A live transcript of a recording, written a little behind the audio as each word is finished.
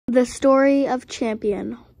The Story of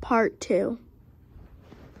Champion, Part 2.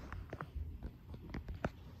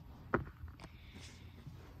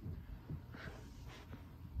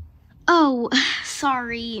 Oh,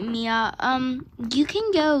 sorry, Mia. You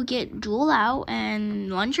can go get Jewel out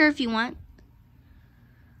and lunch her if you want.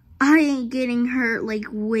 I ain't getting hurt like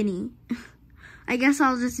Winnie. I guess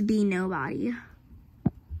I'll just be nobody.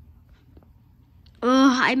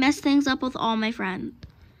 Ugh, I mess things up with all my friends.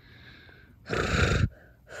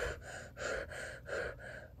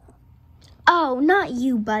 Oh, not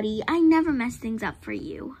you, buddy. I never mess things up for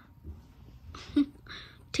you.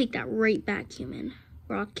 Take that right back, human,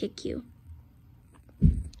 or I'll kick you.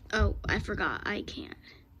 Oh, I forgot. I can't.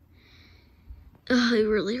 Ugh, it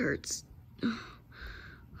really hurts.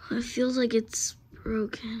 It feels like it's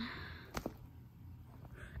broken.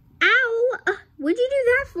 Ow! What'd you do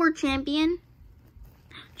that for, champion?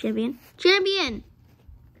 Champion? Champion!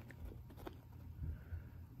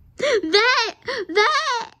 That!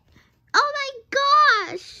 Oh my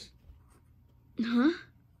gosh! Huh?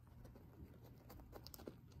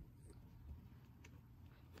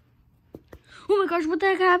 Oh my gosh, what the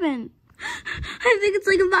heck happened? I think it's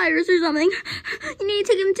like a virus or something. You need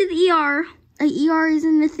to take him to the ER. ER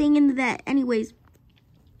isn't the thing in the vet. Anyways.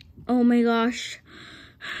 Oh my gosh.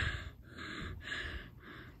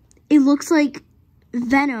 It looks like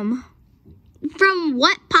venom. From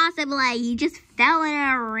what possibly? He just fell in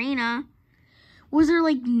an arena. Was there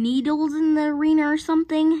like needles in the arena or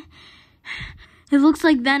something? It looks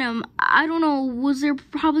like venom. I don't know. Was there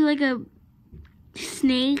probably like a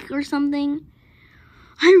snake or something?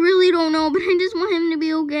 I really don't know, but I just want him to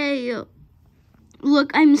be okay.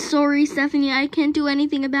 Look, I'm sorry, Stephanie. I can't do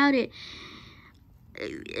anything about it.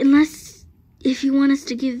 Unless if you want us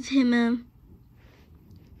to give him a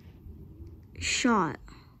shot.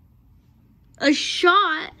 A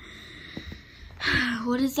shot?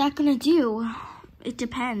 What is that gonna do? It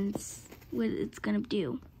depends what it's gonna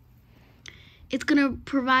do. It's gonna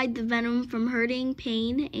provide the venom from hurting,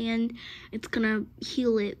 pain, and it's gonna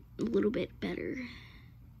heal it a little bit better.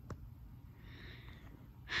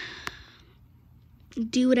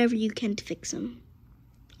 Do whatever you can to fix him.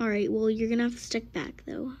 Alright, well, you're gonna have to stick back,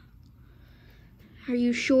 though. Are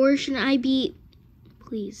you sure? Shouldn't I be...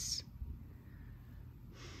 Please.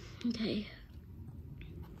 Okay.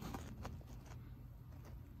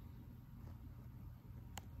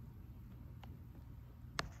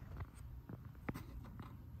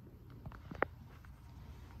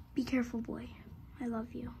 Be careful, boy. I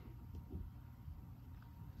love you.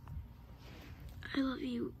 I love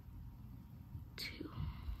you, too.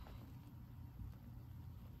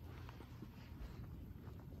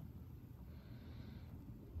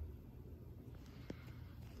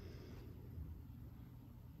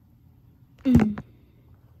 Mm.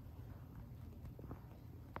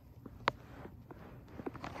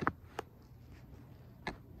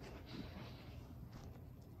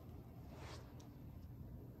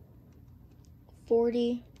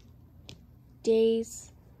 "40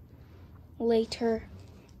 days later."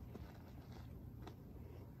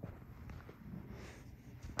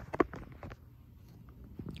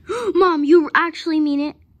 Mom, you actually mean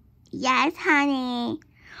it? Yes, honey.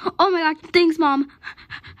 Oh my gosh, thanks, Mom.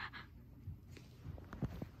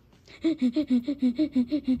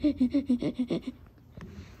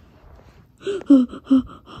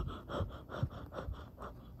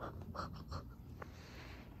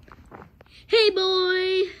 Hey,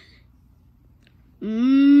 boy.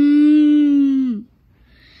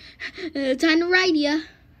 Time to ride ya.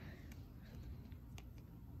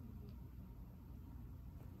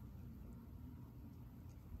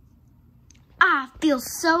 Ah,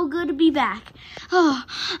 feels so good to be back. Oh,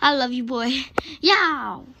 I love you, boy.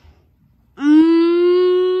 Yow.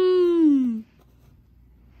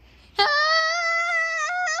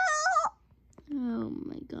 Oh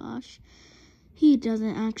my gosh. He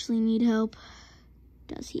doesn't actually need help,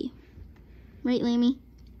 does he? Right, Lammy?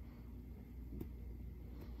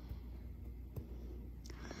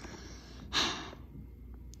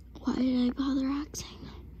 Why did I bother asking?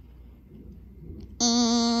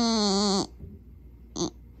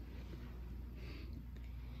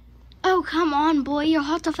 Oh, come on, boy. Your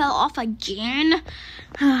halter fell off again.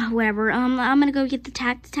 Whatever. I'm gonna go get the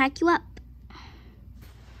tack to tack you up.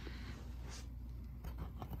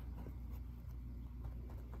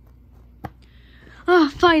 Oh,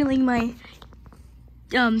 finally my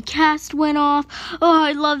cast went off. Oh,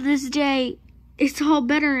 I love this day. It's all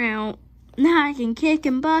better now. Now I can kick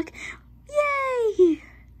and buck. Yay!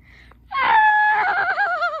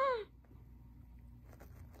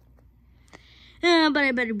 But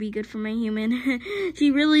I better be good for my human.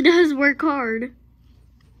 She really does work hard.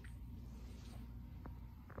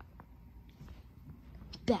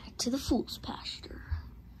 back to the fool's pasture.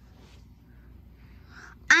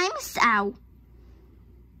 I'm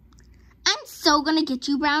so gonna get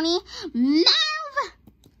you, Brownie. Mouth!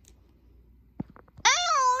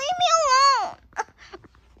 Ow, leave me alone.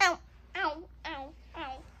 Ow, ow, ow,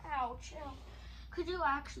 ow, ouch. Ow. Could you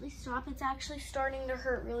actually stop? It's actually starting to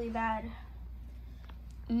hurt really bad.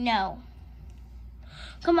 No.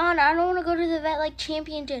 Come on, I don't want to go to the vet like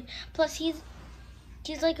Champion did. Plus, he's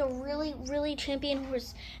like a really champion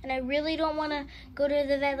horse. And I really don't want to go to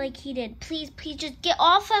the vet like he did. Please just get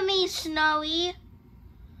off of me, Snowy.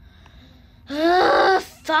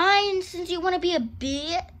 Fine, since you want to be a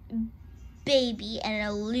baby and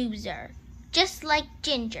a loser. Just like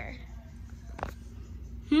Ginger.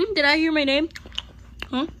 Did I hear my name?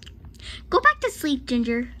 Huh? Go back to sleep,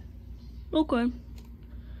 Ginger. Okay.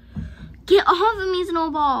 Get off of me,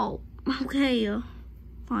 Snowball. Okay.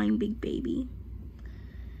 Fine, big baby.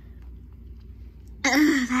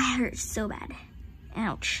 Ugh, that hurts so bad.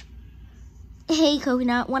 Ouch. Hey,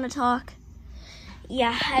 Coconut, want to talk?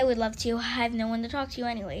 Yeah, I would love to. I have no one to talk to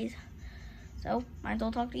anyways. So, might as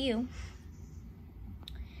well talk to you.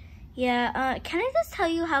 Yeah, can I just tell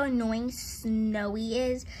you how annoying Snowy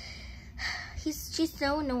is? She's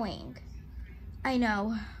so annoying. I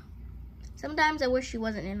know. Sometimes I wish she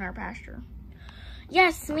wasn't in our pasture.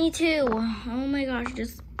 Yes, me too. Oh my gosh,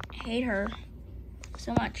 just hate her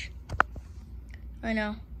so much. I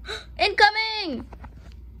know. Incoming!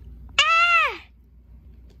 Ah!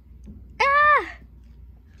 Ah!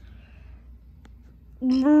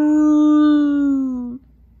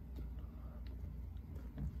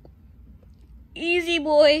 Easy,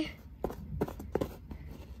 boy.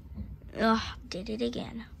 Ugh, did it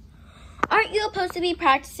again. Aren't you supposed to be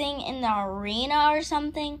practicing in the arena or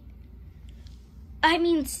something? I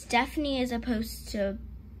mean, Stephanie is supposed to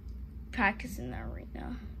practice in the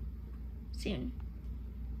arena soon.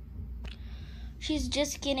 She's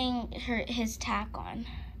just getting his tack on.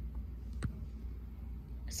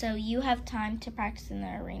 So you have time to practice in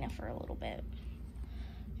the arena for a little bit.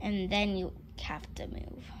 And then you have to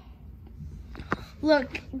move.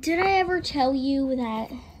 Look, did I ever tell you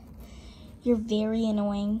that you're very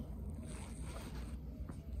annoying?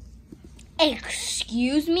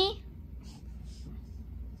 Excuse me?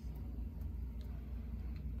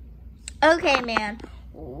 Okay, man.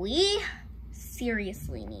 We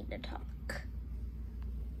seriously need to talk.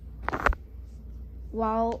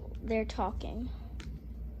 While they're talking.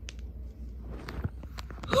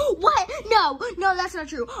 What? No, that's not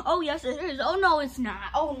true. Oh, yes, it is. Oh, no, it's not.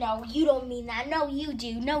 Oh, no, you don't mean that. No, you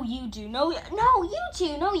do. No, you do. No, you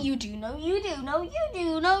do. No, you do. No, you do. No, you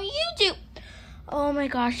do. No, you do. Oh, my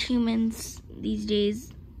gosh, humans these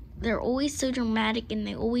days, they're always so dramatic and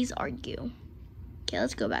they always argue. Okay,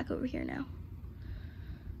 let's go back over here now.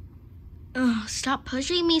 Ugh, stop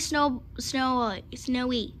pushing me, Snowy.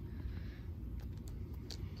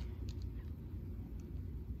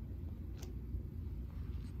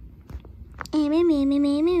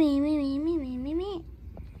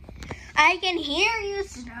 I can hear you,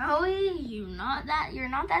 Snowy. You're not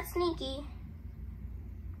that sneaky.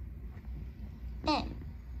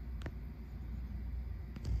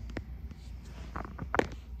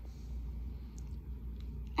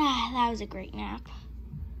 That was a great nap.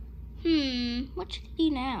 What should I do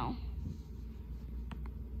now?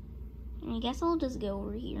 I guess I'll just go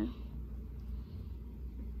over here.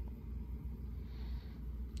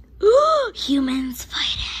 Humans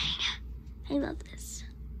fighting. I love this.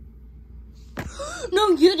 No,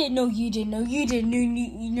 you did. No, you did. No, you did.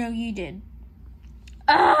 No, you did.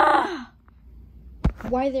 Ah!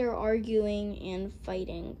 Why they're arguing and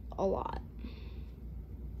fighting a lot.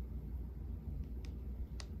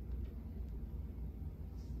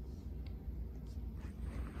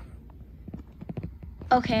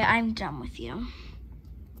 Okay, I'm done with you.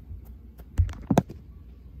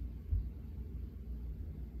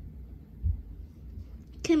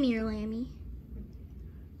 Come here, Lammy.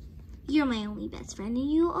 You're my only best friend,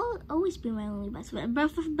 and you'll always be my only best friend.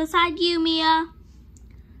 But beside you, Mia,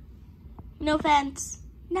 no offense,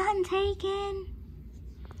 none taken.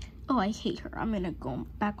 Oh, I hate her. I'm gonna go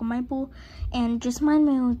back on my bowl and just mind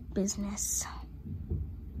my own business,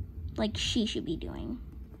 like she should be doing.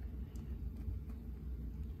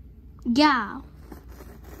 Yeah.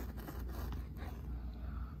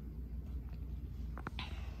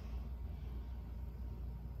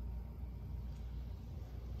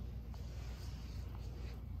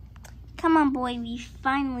 Come on, boy, we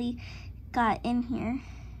finally got in here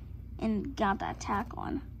and got that tack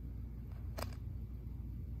on.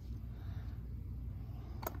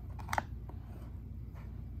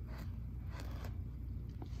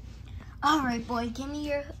 All right, boy, give me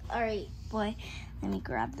your, all right, boy, let me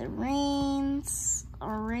grab the reins.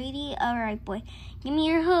 Alrighty, all right, boy, give me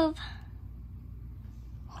your hoof.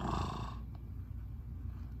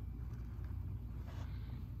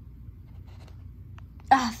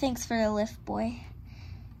 Ah, thanks for the lift, boy.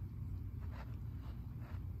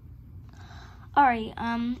 All right,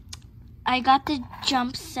 I got the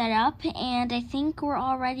jump set up, and I think we're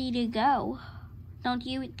all ready to go. Don't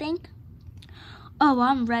you think? Oh,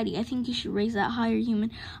 I'm ready. I think you should raise that higher,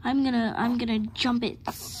 human. I'm gonna jump it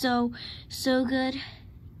so good.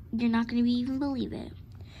 You're not gonna even believe it.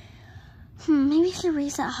 Maybe I should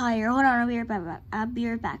raise that higher. Hold on, I'll be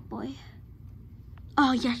right back, boy.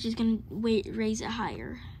 Oh yeah, she's gonna raise it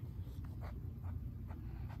higher.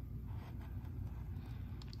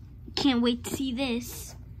 Can't wait to see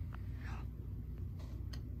this.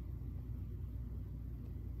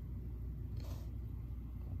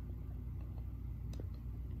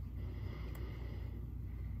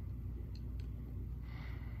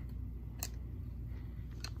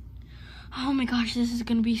 Oh my gosh, this is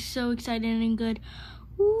gonna be so exciting and good.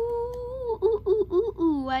 Ooh, ooh, ooh, ooh,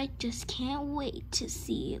 ooh. I just can't wait to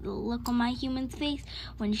see the look on my human's face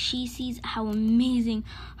when she sees how amazing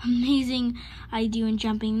I do in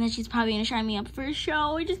jumping. Then she's probably gonna try me up for a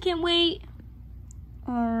show. I just can't wait.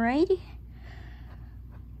 Alrighty.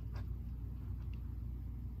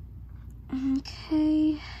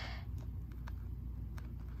 Okay.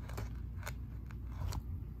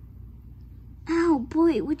 Ow,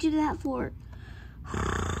 boy, what'd you do that for?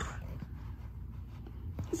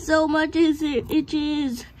 So much is it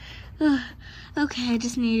itches. Okay, I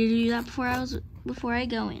just needed to do that before I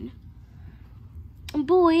go in.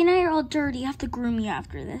 Boy, now you're all dirty. You have to groom me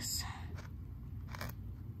after this.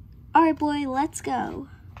 All right, boy, let's go.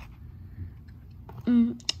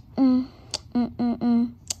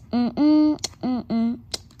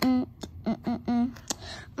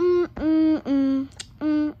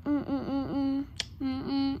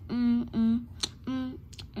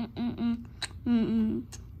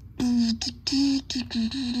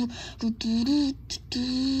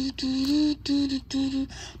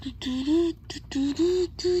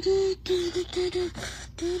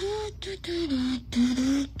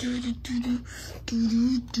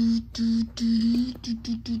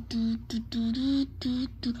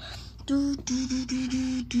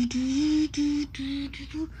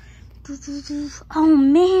 Oh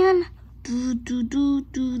man.